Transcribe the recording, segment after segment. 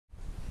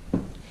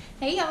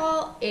Hey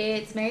y'all,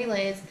 it's Mary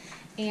Liz,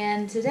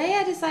 and today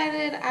I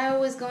decided I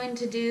was going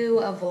to do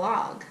a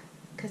vlog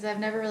because I've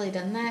never really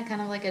done that,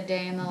 kind of like a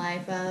day in the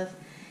life of.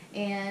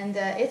 And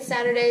it's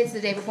Saturday, it's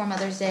the day before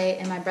Mother's Day,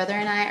 and my brother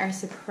and I are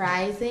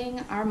surprising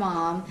our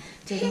mom,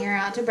 taking her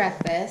out to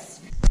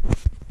breakfast.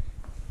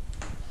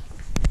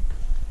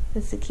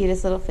 That's the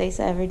cutest little face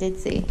I ever did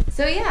see.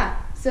 So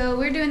yeah, so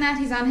we're doing that.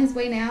 He's on his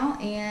way now,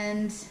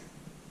 and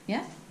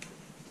yeah,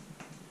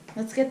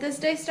 let's get this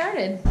day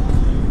started.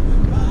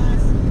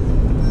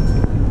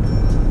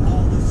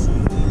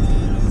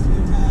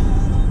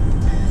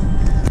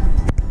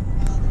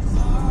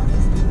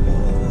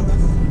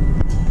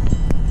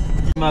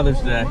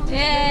 Mother's Day.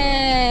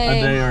 Yay!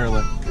 A day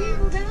early.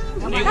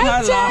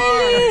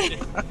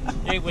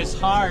 It was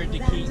hard to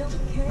keep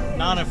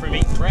Nana from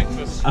eating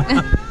breakfast. You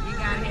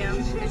got him.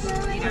 You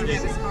don't have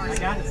his card. I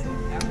got it.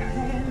 Okay.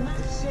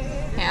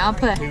 Here, I'll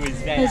put Who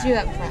is that? you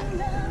up front.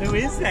 Who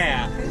is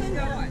that?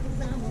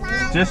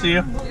 Just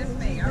you. Just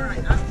me. All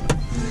right.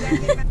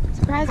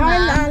 Surprise,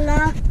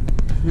 Mom.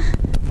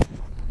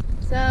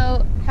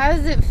 So, how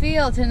does it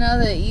feel to know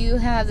that you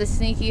have the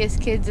sneakiest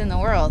kids in the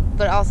world,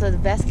 but also the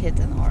best kids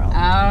in the world? Oh,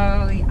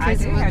 I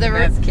do have the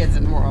best kids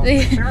in the world.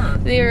 The, For sure.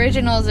 the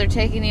originals are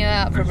taking you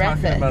out for We're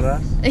breakfast. talking about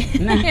us.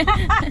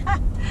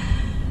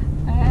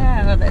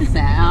 Oh, that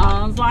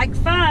sounds like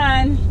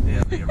fun.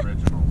 Yeah, the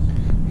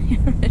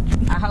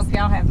originals. I hope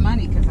y'all have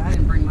money because I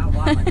didn't bring my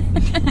wallet.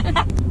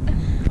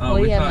 Oh,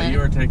 We we have thought money. you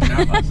were taking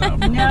out myself.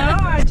 No,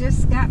 I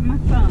just got my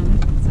phone.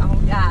 That's all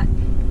I got.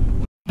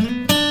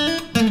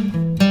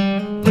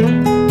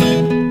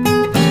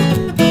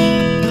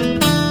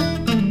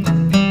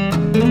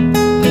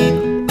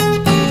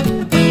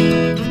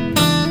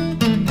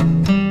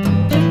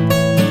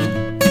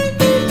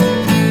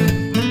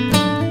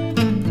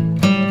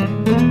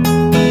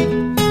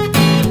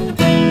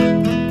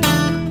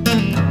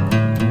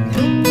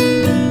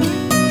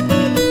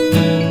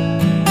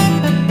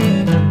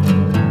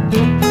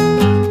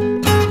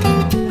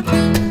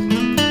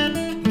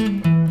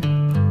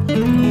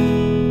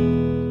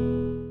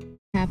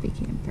 Happy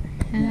camper.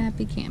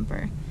 Happy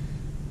camper.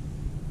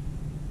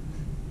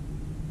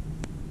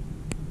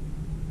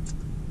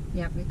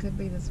 Yep, it could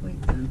be this week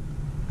then.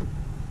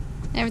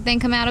 Everything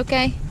come out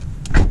okay?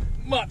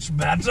 Much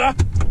better.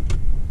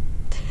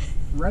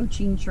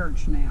 Roaching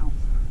church now.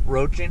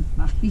 Roaching.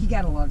 You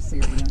gotta love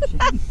Siri, don't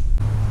you?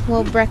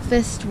 Well,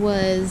 breakfast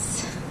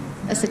was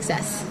a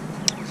success.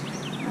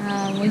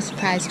 We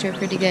surprised her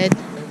pretty good.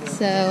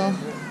 So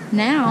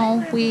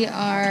now we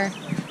are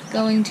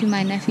going to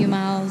my nephew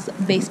Miles'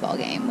 baseball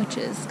game, which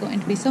is going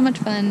to be so much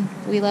fun.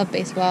 We love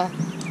baseball,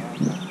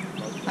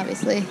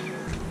 obviously.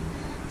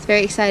 It's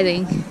very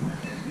exciting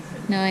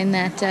knowing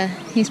that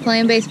he's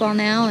playing baseball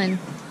now and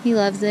he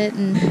loves it,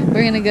 and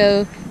we're going to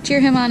go cheer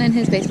him on in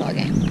his baseball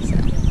game. So,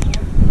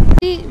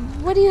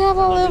 what do you have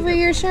all over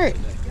your shirt?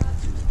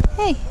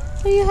 Hey,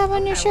 what do you have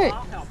on your shirt?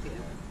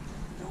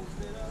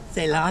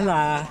 Say la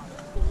la.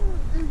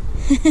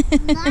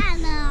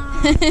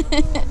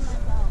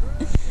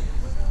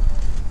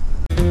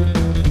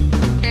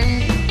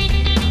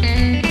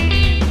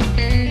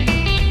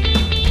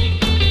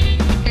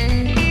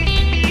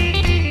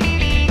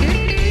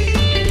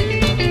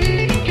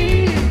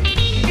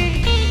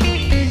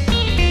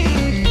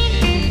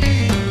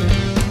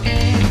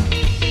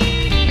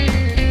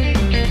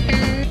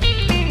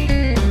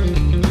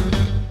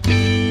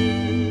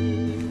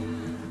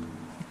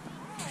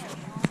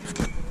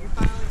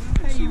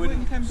 She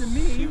wouldn't come to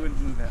me. She wouldn't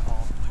move at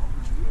all.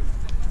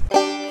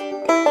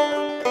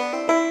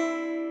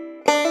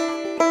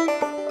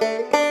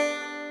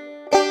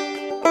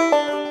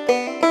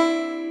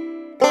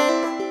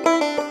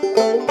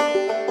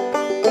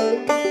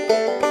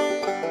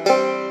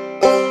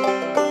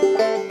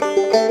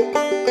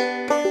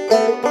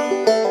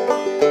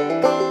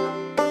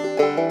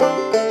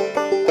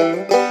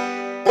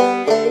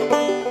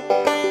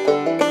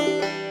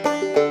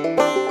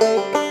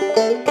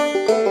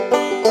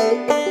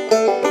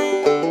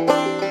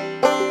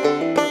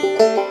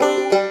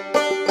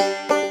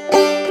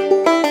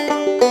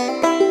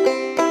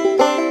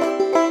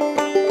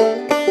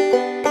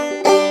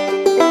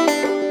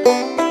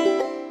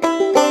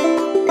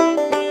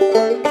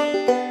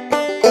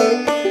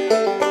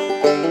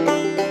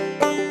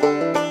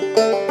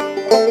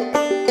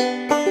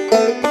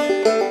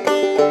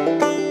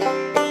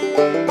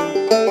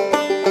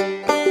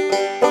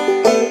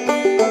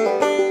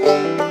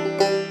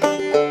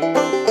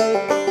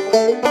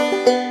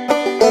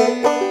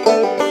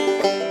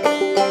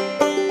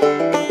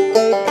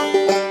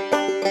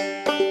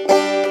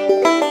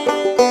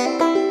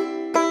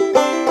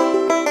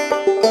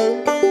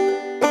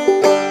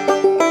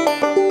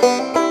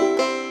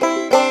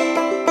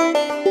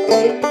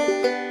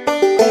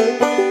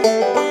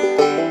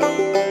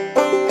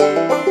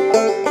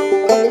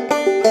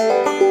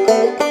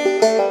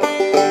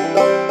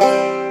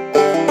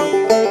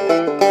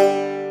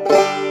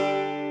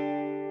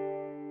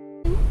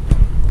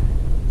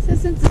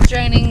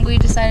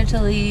 decided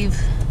to leave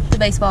the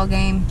baseball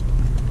game.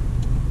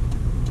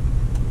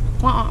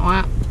 Wah,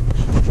 wah,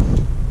 wah.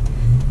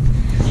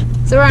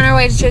 So we're on our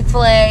way to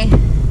Chick-fil-A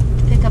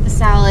to pick up a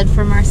salad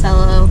for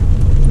Marcelo.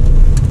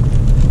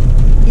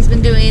 He's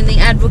been doing the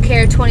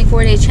Advocare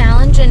 24-day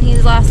challenge and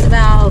he's lost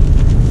about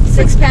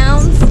 6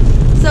 pounds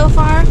so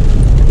far.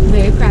 I'm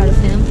very proud of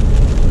him.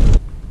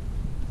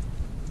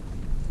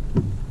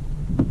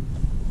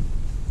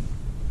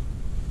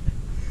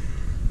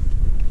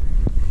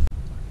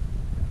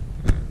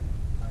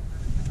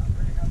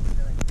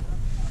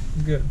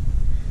 Good.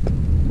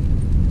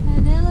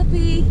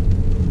 Penelope.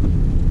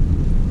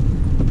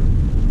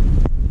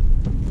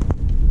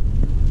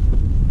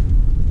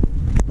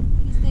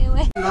 Stay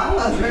away.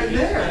 Lala's right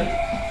there.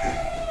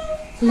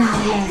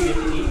 Lala.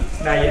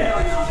 Not yet.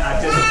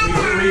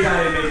 We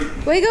got it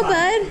maybe. Way to go,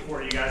 bud.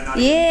 Before you guys not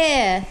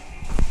Yeah.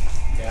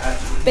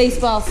 Gotcha.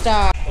 Baseball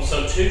star. Well,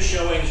 so 2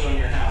 showings on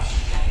your house.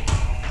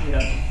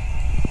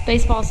 Yeah.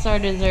 Baseball star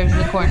deserves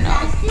the corn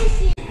dog.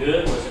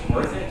 Good? Was it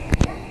worth it?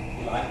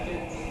 You liked it?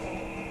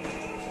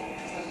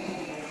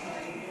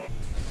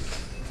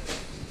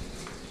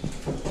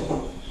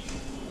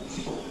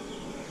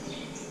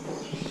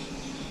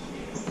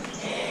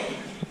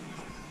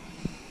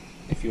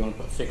 If you want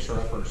to put fixer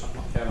up or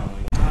something like that on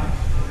it.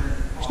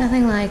 There's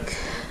nothing like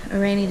a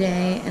rainy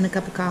day and a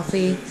cup of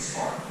coffee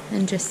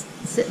and just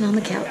sitting on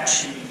the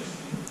couch.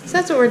 So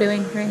that's what we're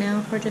doing right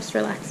now. We're just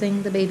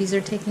relaxing. The babies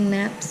are taking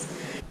naps.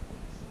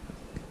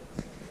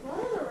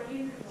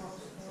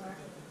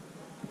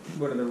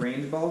 What are the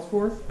range balls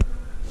for?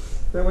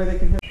 That way they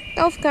can hit.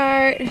 Golf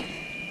cart.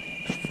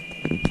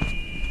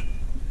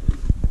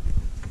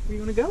 Where you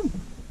want to go?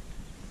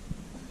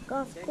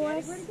 Golf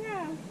course.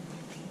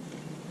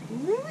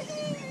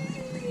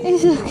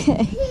 It's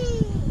okay.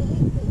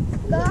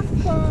 Golf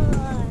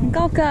course.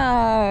 Golf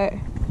cart.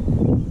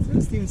 It's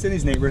in Steven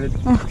City's neighborhood.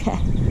 Okay.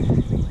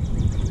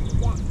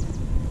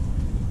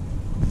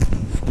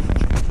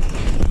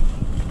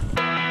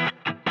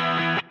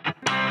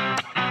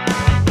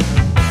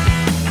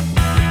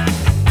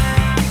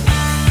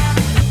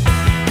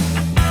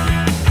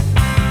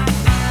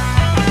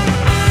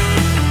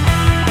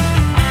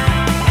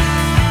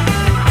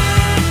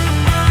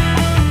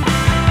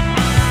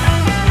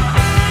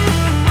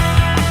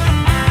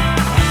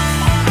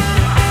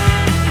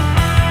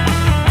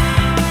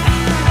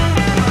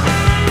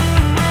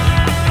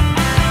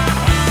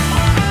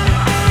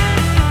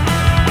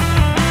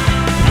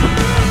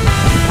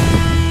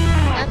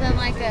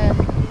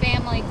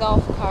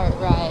 Golf cart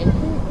ride,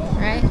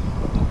 right?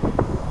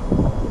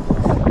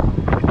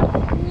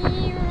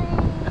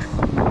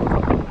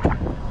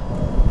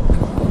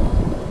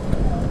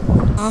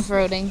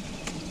 Off-roading.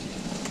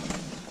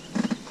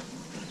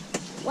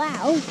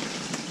 Wow. Did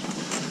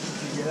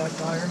you get that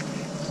fire?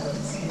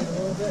 See it a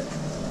little bit?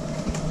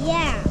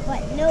 Yeah,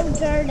 but no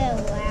dirt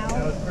allowed.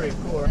 That was pretty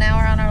cool. Now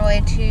we're on our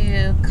way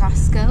to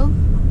Costco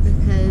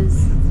because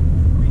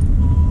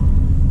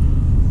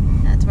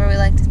that's where we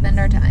like to spend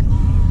our time.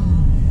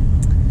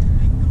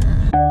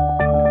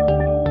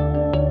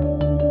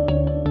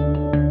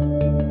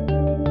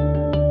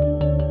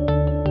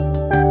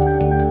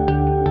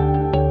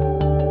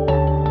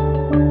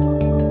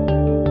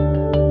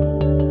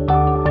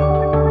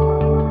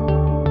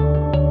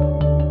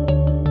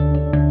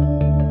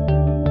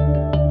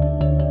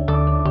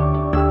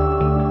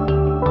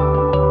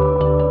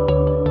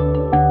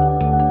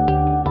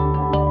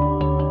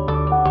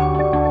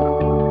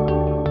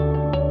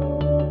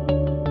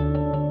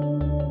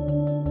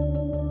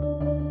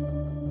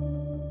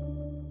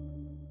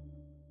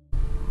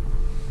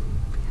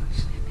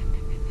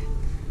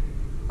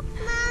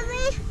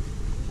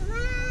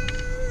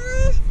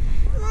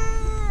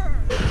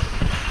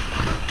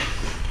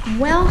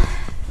 Well,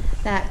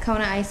 that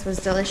Kona ice was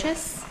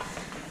delicious.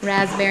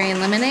 Raspberry and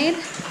lemonade.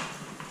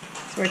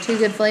 Those were 2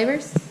 good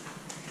flavors.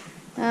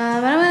 But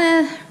I'm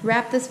gonna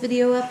wrap this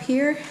video up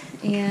here,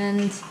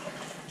 and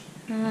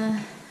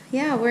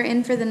yeah, we're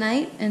in for the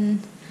night,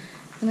 and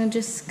I'm gonna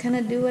just kind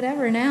of do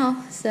whatever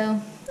now.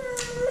 So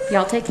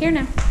y'all take care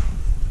now.